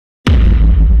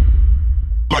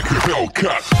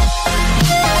Hellcat.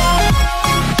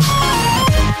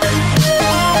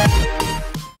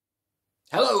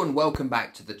 Hello and welcome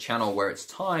back to the channel where it's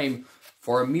time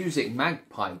for a Music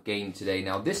Magpie game today.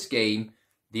 Now this game,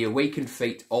 The Awakened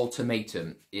Fate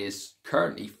Ultimatum, is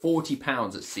currently £40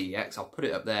 at CEX. I'll put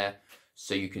it up there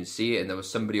so you can see it. And there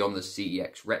was somebody on the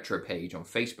CEX retro page on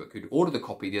Facebook who'd ordered the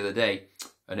copy the other day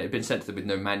and it had been sent to them with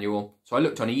no manual. So I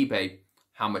looked on eBay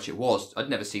how much it was. I'd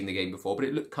never seen the game before, but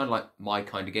it looked kind of like my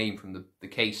kind of game from the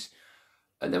case.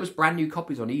 And there was brand new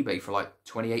copies on eBay for like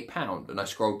 £28. And I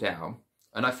scrolled down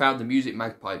and I found the Music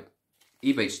Magpie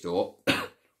eBay store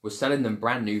was selling them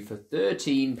brand new for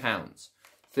 £13.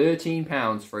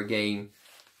 £13 for a game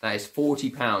that is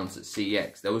 £40 at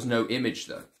CEX. There was no image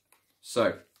though.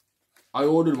 So I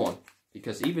ordered one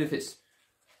because even if it's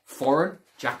foreign,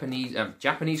 Japanese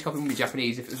copy wouldn't be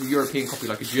Japanese. If it was a European copy,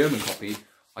 like a German copy,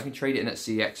 I can trade it in at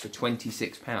CEX for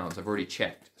 £26. I've already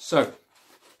checked. So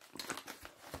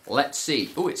let's see.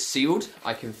 Oh, it's sealed.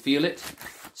 I can feel it.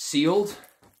 Sealed.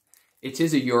 It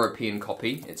is a European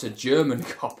copy. It's a German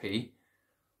copy,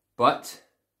 but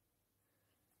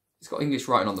it's got English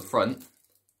writing on the front.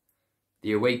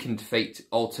 The Awakened Fate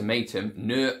Ultimatum,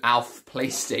 Nur auf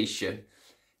PlayStation.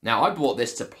 Now, I bought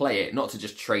this to play it, not to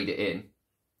just trade it in.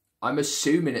 I'm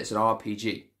assuming it's an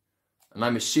RPG, and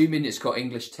I'm assuming it's got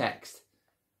English text.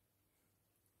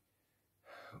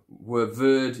 Wir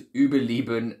wird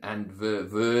überleben and wir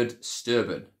wird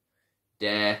sterben.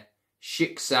 Der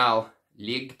Schicksal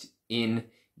liegt in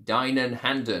deinen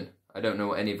Händen. I don't know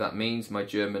what any of that means. My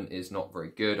German is not very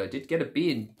good. I did get a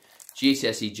B in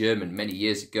GCSE German many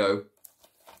years ago.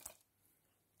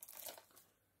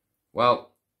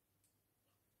 Well,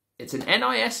 it's an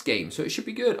NIS game, so it should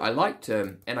be good. I liked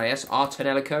NIS,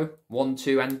 Artanelico, 1,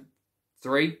 2, and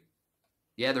 3.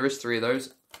 Yeah, there is 3 of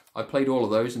those. I played all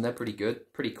of those, and they're pretty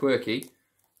good, pretty quirky.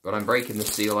 But I'm breaking the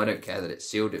seal. I don't care that it's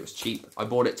sealed. It was cheap. I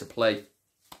bought it to play,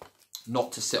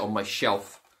 not to sit on my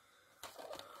shelf.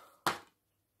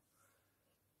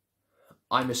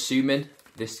 I'm assuming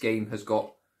this game has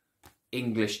got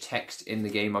English text in the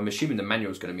game. I'm assuming the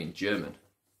manual is going to be in German.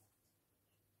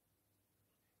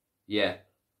 Yeah,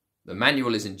 the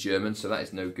manual is in German, so that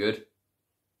is no good.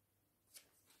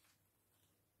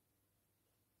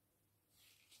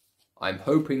 I'm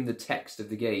hoping the text of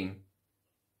the game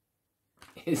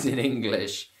is in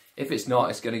English. If it's not,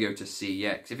 it's going to go to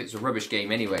CEX. If it's a rubbish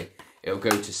game anyway, it'll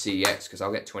go to CEX because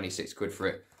I'll get 26 quid for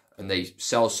it. And they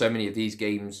sell so many of these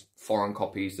games, foreign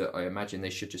copies, that I imagine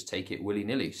they should just take it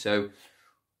willy-nilly. So,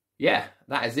 yeah,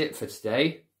 that is it for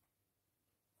today.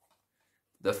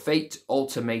 The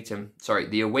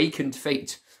Awakened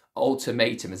Fate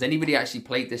Ultimatum. Has anybody actually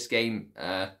played this game?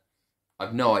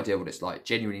 I've no idea what it's like.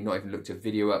 Genuinely not even looked a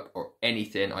video up or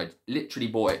anything. I literally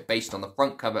bought it based on the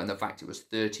front cover and the fact it was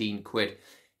 13 quid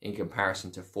in comparison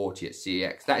to 40 at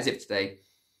CEX. That is it for today.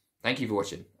 Thank you for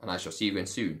watching, and I shall see you again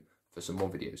soon for some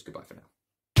more videos. Goodbye for now.